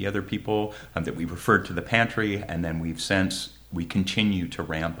still 50 other people that we referred to the pantry, and then we continue to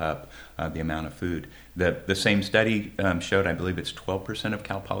ramp up the amount of food. The same study showed, I believe it's 12% of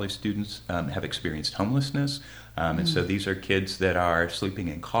Cal Poly students have experienced homelessness. And so these are kids that are sleeping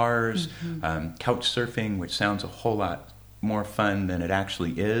in cars, couch surfing, which sounds a whole lot more fun than it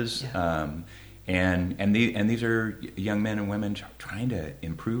actually is. Yeah. And these are young men and women trying to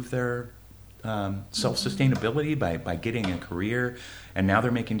improve their self-sustainability by getting a career, and now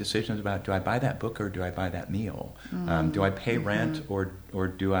they're making decisions about, do I buy that book or do I buy that meal? Do I pay rent or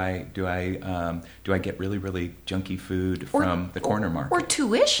do I get really, really junky food from the corner market? Or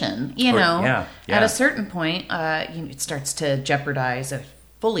tuition, Yeah. At a certain point, it starts to jeopardize,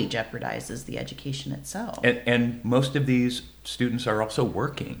 fully jeopardizes the education itself. And most of these students are also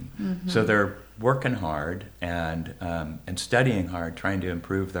working, so they're working hard and studying hard, trying to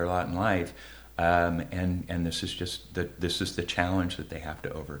improve their lot in life. And this is just the challenge that they have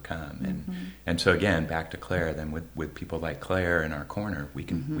to overcome. And so again, back to Claire. Then with people like Claire in our corner, we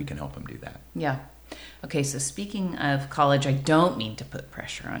can help them do that. Yeah. Okay, so speaking of college, I don't mean to put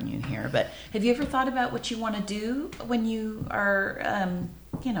pressure on you here, but have you ever thought about what you want to do when you are,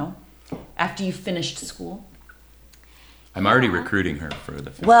 after you've finished school? I'm already recruiting her for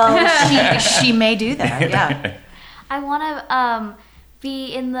the film. Well, she may do that, yeah. I want to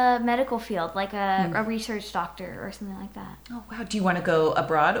be in the medical field, like a research doctor or something like that. Oh, wow. Do you want to go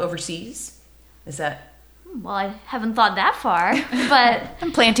abroad, overseas? Is that... Well, I haven't thought that far, but...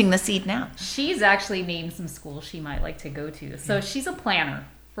 I'm planting the seed now. She's actually named some schools she might like to go to. So she's a planner,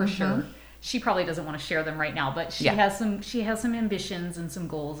 for sure. She probably doesn't want to share them right now, but she has some ambitions and some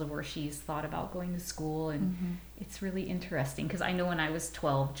goals of where she's thought about going to school, and it's really interesting because I know when I was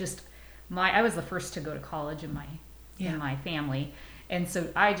 12, I was the first to go to college in my family. And so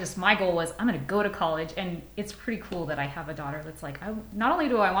my goal was, I'm going to go to college. And it's pretty cool that I have a daughter that's like, not only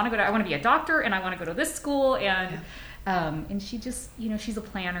do I want to go I want to be a doctor, and I want to go to this school. And she just, she's a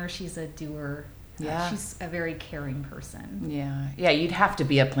planner. She's a doer. Yeah. She's a very caring person. Yeah. Yeah. You'd have to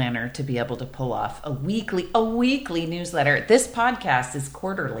be a planner to be able to pull off a weekly newsletter. This podcast is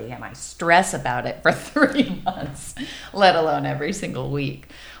quarterly, and I stress about it for 3 months, let alone every single week.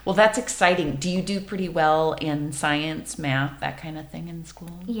 Well, that's exciting. Do you do pretty well in science, math, that kind of thing in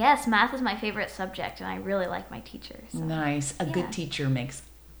school? Yes, math is my favorite subject, and I really like my teachers. So. Nice. A good teacher makes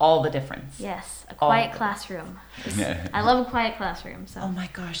all the difference. Yes, a quiet classroom. I love a quiet classroom. So. Oh my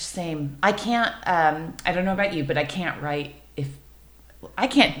gosh, same. I can't, I don't know about you, but I can't write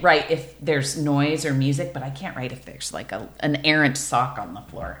if there's noise or music, but I can't write if there's like an errant sock on the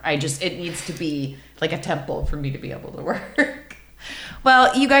floor. It needs to be like a temple for me to be able to work.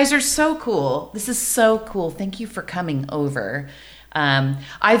 Well, you guys are so cool. This is so cool. Thank you for coming over.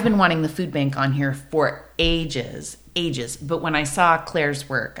 I've been wanting the food bank on here for ages. But when I saw Claire's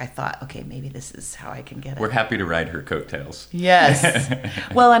work, I thought, okay, maybe this is how I can get it. We're happy to ride her coattails. Yes.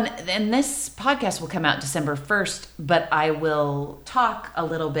 Well, and this podcast will come out December 1st, but I will talk a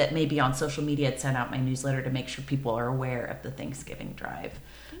little bit maybe on social media and send out my newsletter to make sure people are aware of the Thanksgiving drive.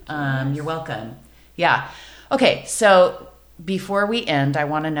 You're welcome. Yeah. Okay, so before we end, I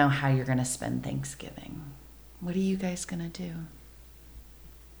want to know how you're going to spend Thanksgiving. What are you guys going to do?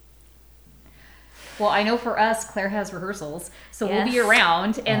 Well, I know for us, Claire has rehearsals, so we'll be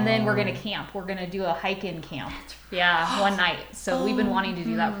around, and then we're going to camp. We're going to do a hike-in camp. Yeah, one night. So we've been wanting to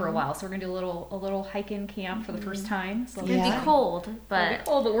do that for a while. So we're going to do a little hike-in camp for the first time. So it's going to be cold, but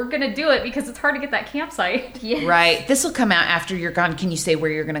we're going to do it because it's hard to get that campsite. Yes. Right. This will come out after you're gone. Can you say where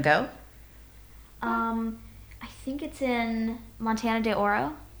you're going to go? I think it's in Montana de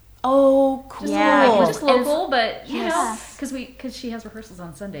Oro. Oh, cool. Yeah, just local, but because she has rehearsals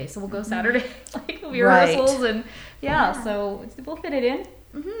on Sunday, so we'll go Saturday. It'll be Right. rehearsals, and so we'll fit it in.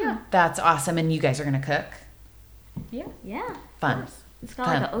 Yeah. That's awesome. And you guys are going to cook? Yeah. Fun. It's got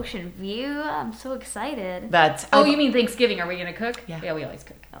like an ocean view. I'm so excited. You mean Thanksgiving? Are we going to cook? Yeah, we always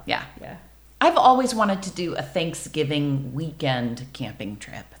cook. Yeah. Yeah. I've always wanted to do a Thanksgiving weekend camping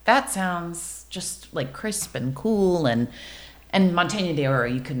trip. That sounds just like crisp and cool, and Montana de Oro,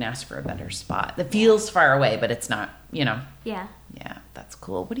 you couldn't ask for a better spot. It feels far away, but it's not, Yeah. Yeah, that's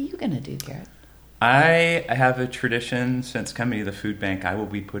cool. What are you going to do, Garrett? I have a tradition since coming to the food bank. I will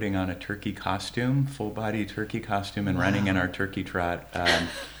be putting on a turkey costume, full-body turkey costume, and running in our turkey trot.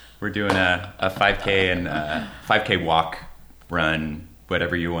 We're doing a 5K and 5K walk, run,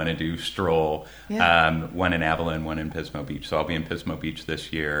 whatever you want to do, stroll. One in Abilene, one in Pismo Beach. So I'll be in Pismo Beach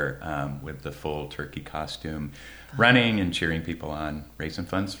this year with the full turkey costume, running and cheering people on, raising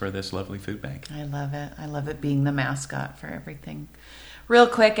funds for this lovely food bank. I love it. I love it being the mascot for everything. Real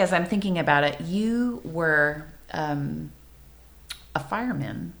quick, as I'm thinking about it, you were a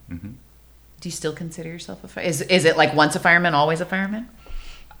fireman. Mm-hmm. Do you still consider yourself a fireman? Is it like once a fireman, always a fireman?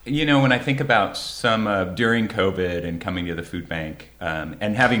 When I think about some during COVID and coming to the food bank,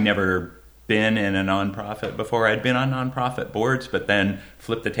 and having never been in a nonprofit before, I'd been on nonprofit boards, but then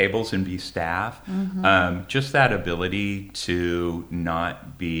flip the tables and be staff. Mm-hmm. Just that ability to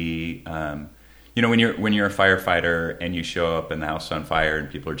not be, when you're a firefighter and you show up and the house is on fire and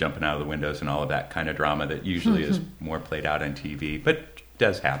people are jumping out of the windows and all of that kind of drama that usually is more played out on TV, but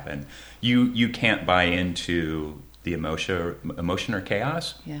does happen. You can't buy into the emotion or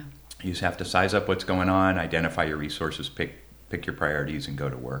chaos. Yeah. You just have to size up what's going on, identify your resources, pick your priorities, and go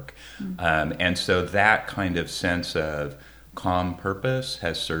to work. Mm-hmm. And so that kind of sense of calm purpose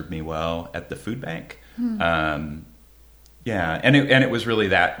has served me well at the food bank. Mm-hmm. And it was really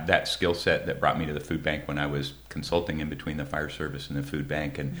that skill set that brought me to the food bank when I was consulting in between the fire service and the food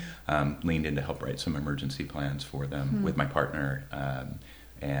bank, and leaned in to help write some emergency plans for them with my partner.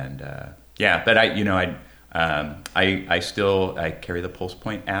 But I still carry the Pulse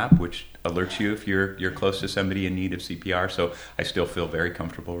Point app, which alerts you if you're close to somebody in need of CPR. So I still feel very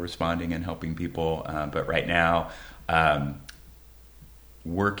comfortable responding and helping people. But right now,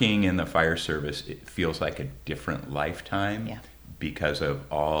 working in the fire service, it feels like a different lifetime. Yeah. Because of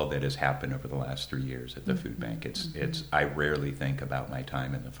all that has happened over the last 3 years at the food bank. It's I rarely think about my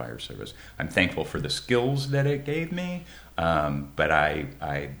time in the fire service. I'm thankful for the skills that it gave me, but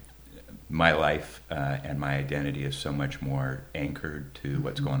my life and my identity is so much more anchored to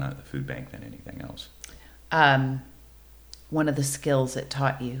what's going on at the food bank than anything else. One of the skills it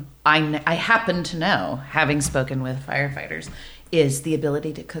taught you, I happen to know, having spoken with firefighters, is the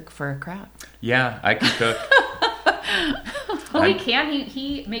ability to cook for a crowd. Yeah, I can cook. Oh, he can.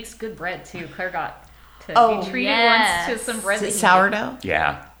 He makes good bread too. Claire got to be treated yes. once to some bread. Is it sourdough?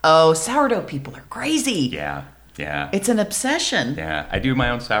 Yeah. Oh, sourdough people are crazy. Yeah. It's an obsession. Yeah, I do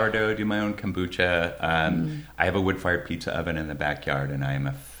my own sourdough, do my own kombucha. I have a wood-fired pizza oven in the backyard, and I am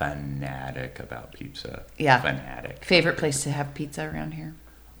a fanatic about pizza. Yeah. Fanatic. Favorite place to have pizza around here?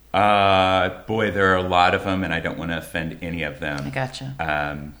 Boy, there are a lot of them, and I don't want to offend any of them. I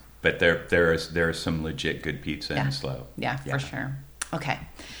gotcha. But there is some legit good pizza in Slow. Yeah, for sure. Okay.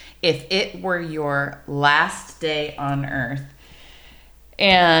 If it were your last day on Earth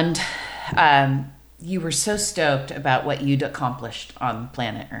and you were so stoked about what you'd accomplished on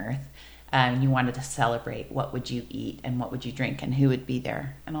planet Earth and you wanted to celebrate, what would you eat and what would you drink and who would be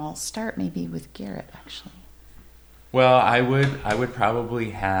there? And I'll start maybe with Garrett, actually. Well, I would probably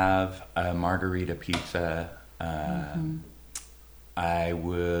have a margarita pizza. I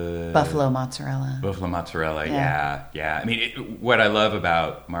would... Buffalo mozzarella, yeah. I mean, what I love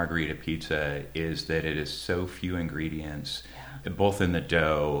about margarita pizza is that it is so few ingredients, both in the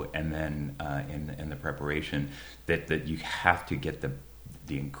dough and then in the preparation, that you have to get the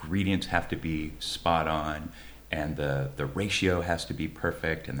ingredients have to be spot on, and the ratio has to be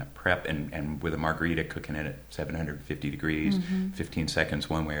perfect, and the prep, and with a margarita, cooking it at 750 degrees, 15 seconds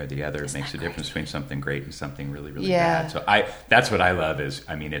one way or the other, it makes a difference between something great and something really, really bad. So that's what I love is,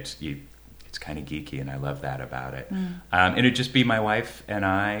 I mean, it's kind of geeky, and I love that about it. And it'd just be my wife and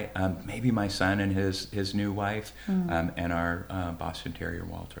I, maybe my son and his new wife, and our Boston Terrier,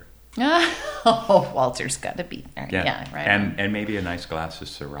 Walter. Oh, Walter's got to be there. Yeah, right. And maybe a nice glass of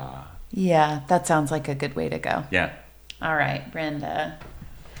Syrah. Yeah, that sounds like a good way to go. Yeah. All right, Brenda.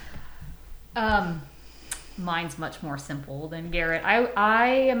 Mine's much more simple than Garrett. I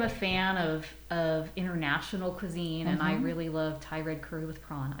am a fan of international cuisine, and I really love Thai red curry with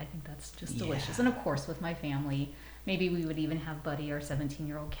prawn. I think that's just delicious. And of course, with my family, maybe we would even have Buddy, our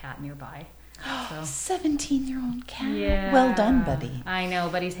 17-year-old cat, nearby. So. 17-year-old cat. Yeah. Well done, Buddy. I know,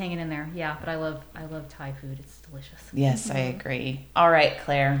 Buddy's hanging in there. Yeah, but I love Thai food. It's delicious. Yes, I agree. All right,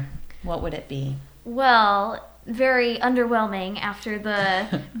 Claire. What would it be? Well, very underwhelming after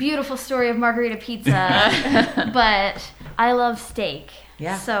the beautiful story of margarita pizza, but I love steak.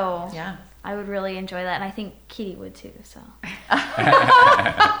 Yeah. So I would really enjoy that, and I think Kitty would too. So.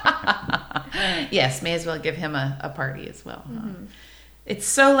 Yes, may as well give him a party as well. Huh? It's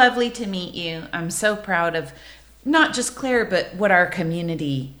so lovely to meet you. I'm so proud of not just Claire, but what our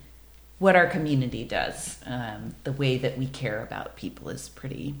community does. The way that we care about people is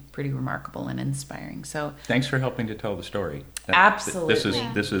pretty remarkable and inspiring. So thanks for helping to tell the story. Absolutely.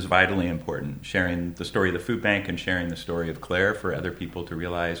 This is vitally important. Sharing the story of the food bank and sharing the story of Claire for other people to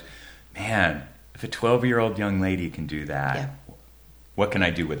realize, man, if a 12-year-old young lady can do that, what can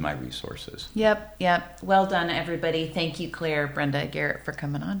I do with my resources? Yep. Well done, everybody. Thank you, Claire, Brenda, Garrett, for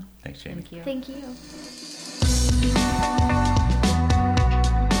coming on. Thanks, Jamie. Thank you.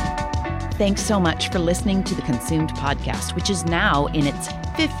 Thanks so much for listening to the Consumed podcast, which is now in its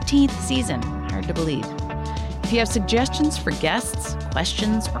 15th season. Hard to believe. If you have suggestions for guests,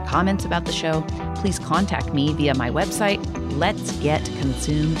 questions, or comments about the show, please contact me via my website,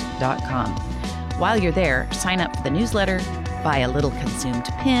 letsgetconsumed.com. While you're there, sign up for the newsletter, buy a little Consumed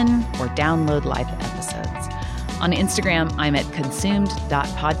pin, or download live episodes. On Instagram, I'm at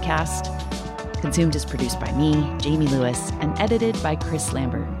consumed.podcast. Consumed is produced by me, Jamie Lewis, and edited by Chris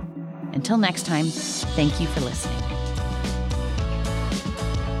Lambert. Until next time, thank you for listening.